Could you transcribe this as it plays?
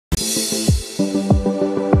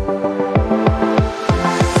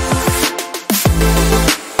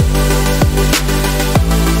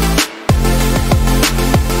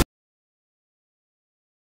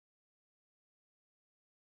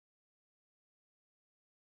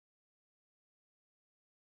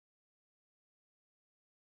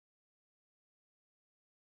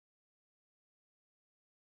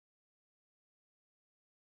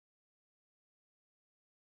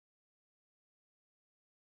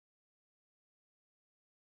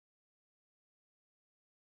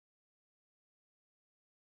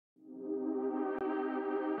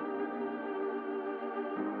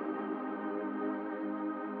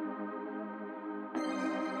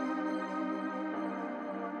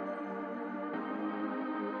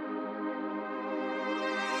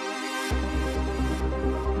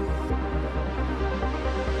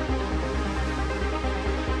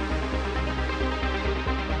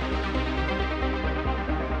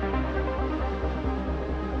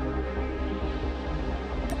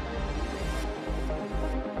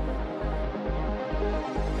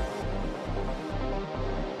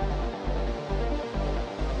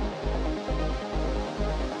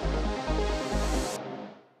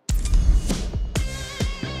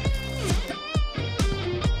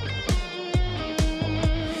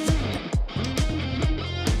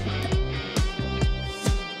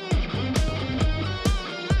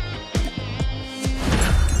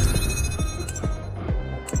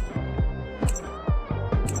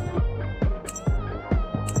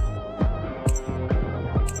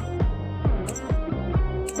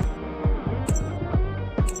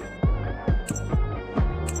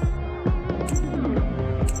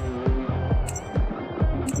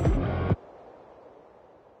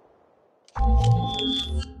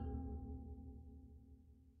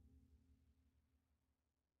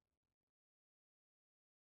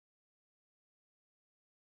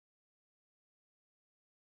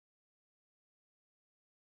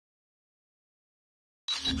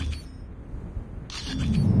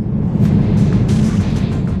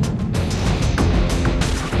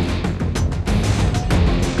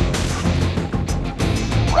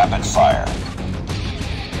Open fire.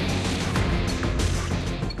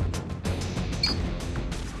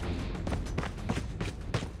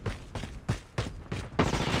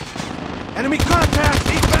 Enemy contact!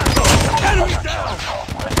 Need backup! Enemy down!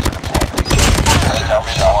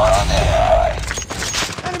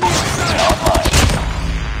 Enemy inside!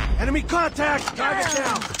 Enemy contact! Target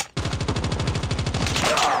down!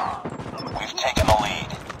 We've taken the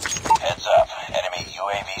lead. Heads up. Enemy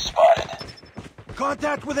UAV spotted.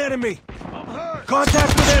 Contact with enemy!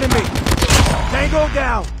 Contact with enemy! Tango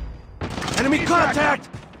down! Enemy contact!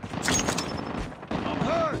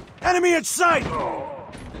 Enemy in sight!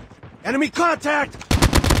 Enemy contact!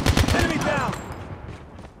 Enemy down!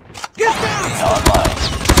 Get down!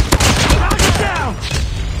 Target down!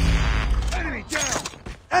 Enemy down!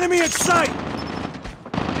 Enemy in sight!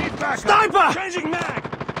 Need backup! Sniper! Changing mag!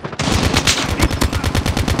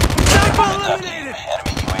 Sniper eliminated!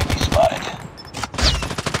 Enemy UAV spotted.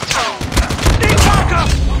 Need backup!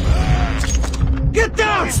 Get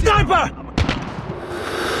down! Sniper!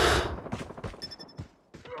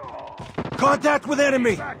 Contact with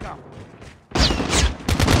enemy! Backup!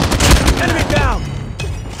 Enemy down!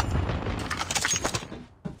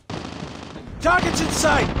 Target's in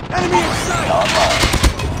sight! Enemy in sight!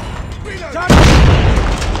 Target!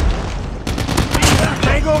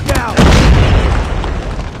 Tango down!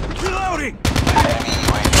 Reloading! Enemy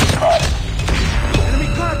UAV spotted. Enemy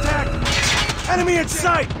contact! Enemy in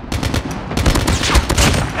sight!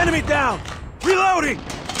 Enemy down! Reloading!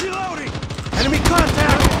 Reloading! Enemy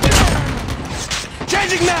contact!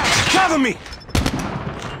 Changing mag! Cover me!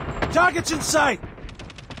 Target's in sight!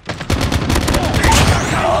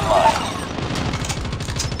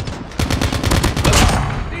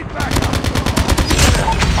 Need backup!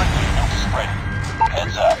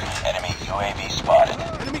 Heads up. Enemy UAV spotted.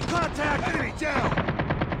 Enemy contact! Enemy down!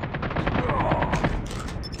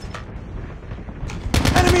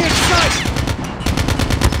 Enemy in sight!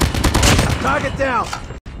 Target down!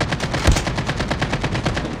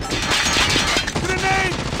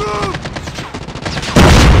 Grenade! Move!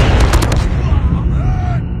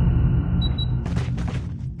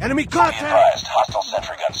 Enemy Be contact! advised. Hostile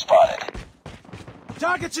sentry gun spotted.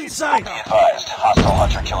 Target's in sight! Be advised. Hostile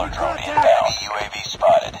hunter-killer drone inbound. Enemy UAV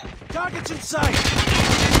spotted. Target's in sight!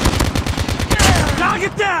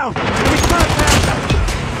 Target down! Enemy contact!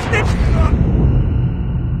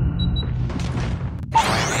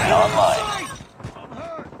 Online.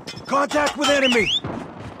 Contact with enemy!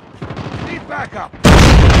 Need backup! Go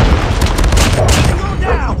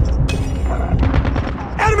down!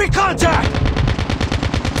 Enemy contact!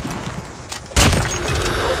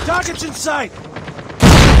 Target's in sight!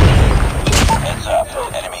 Heads up.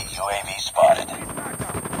 Enemy UAV spotted.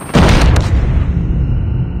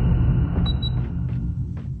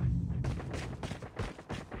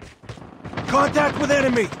 Contact with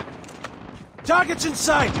enemy! Target's in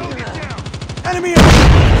sight! Get down! Enemy in...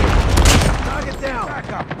 Target down!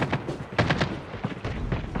 Backup!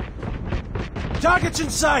 Target's in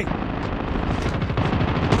sight!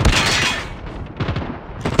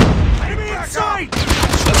 Enemy in sight!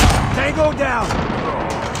 Tango down!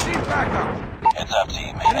 Need backup! Heads up,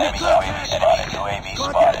 team. Enemy UAV spotted. UAV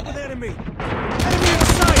Contact spotted. with enemy! Enemy in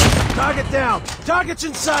sight! Target down! Target's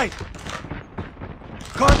in sight!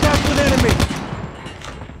 Contact with enemy!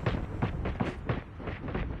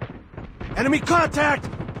 Enemy contact!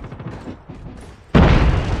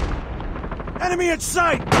 Enemy in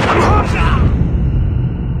sight!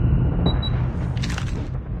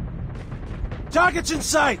 Target's in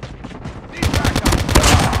sight! Need backup!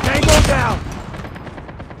 Tango down!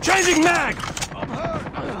 Changing mag! I'm hurt!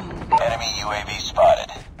 Enemy UAV spotted.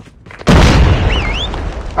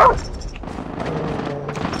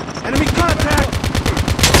 Enemy contact!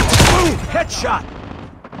 Boom! Headshot!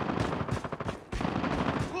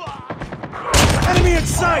 Enemy in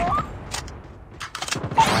sight!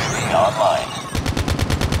 UAV online.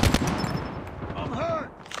 I'm hurt!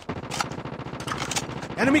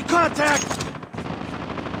 Enemy contact!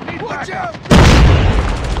 Need backup!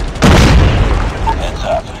 Heads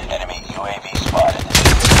up. Enemy UAV spotted.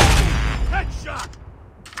 Headshot!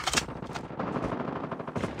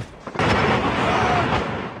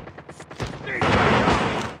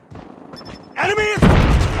 Enemy is...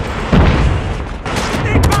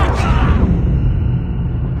 Need backup!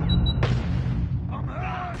 I'm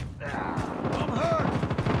hurt! I'm hurt!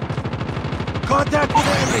 Contact with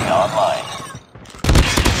enemy! Online.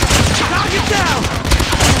 Target down!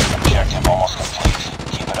 Objective almost complete.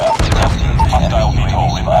 Keep it up. Tough team. Hostile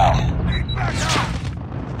UAV spotted. Need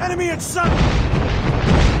backup! Enemy in sight!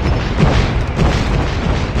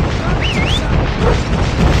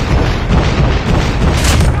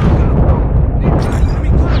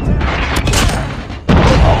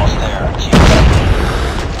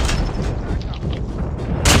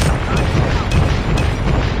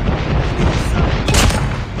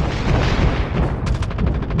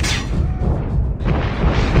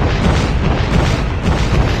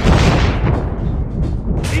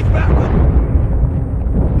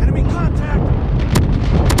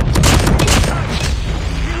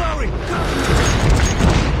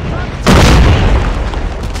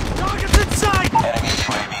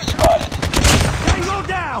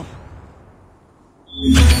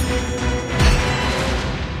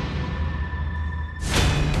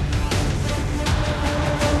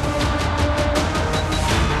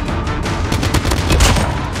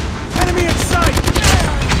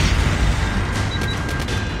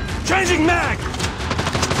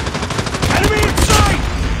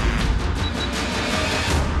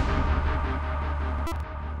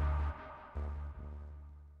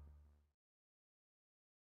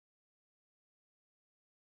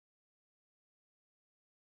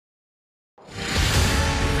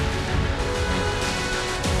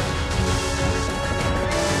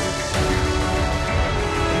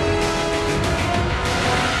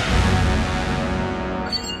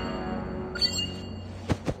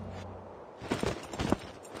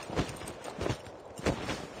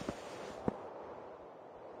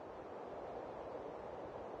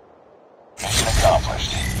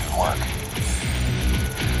 accomplished. Good work.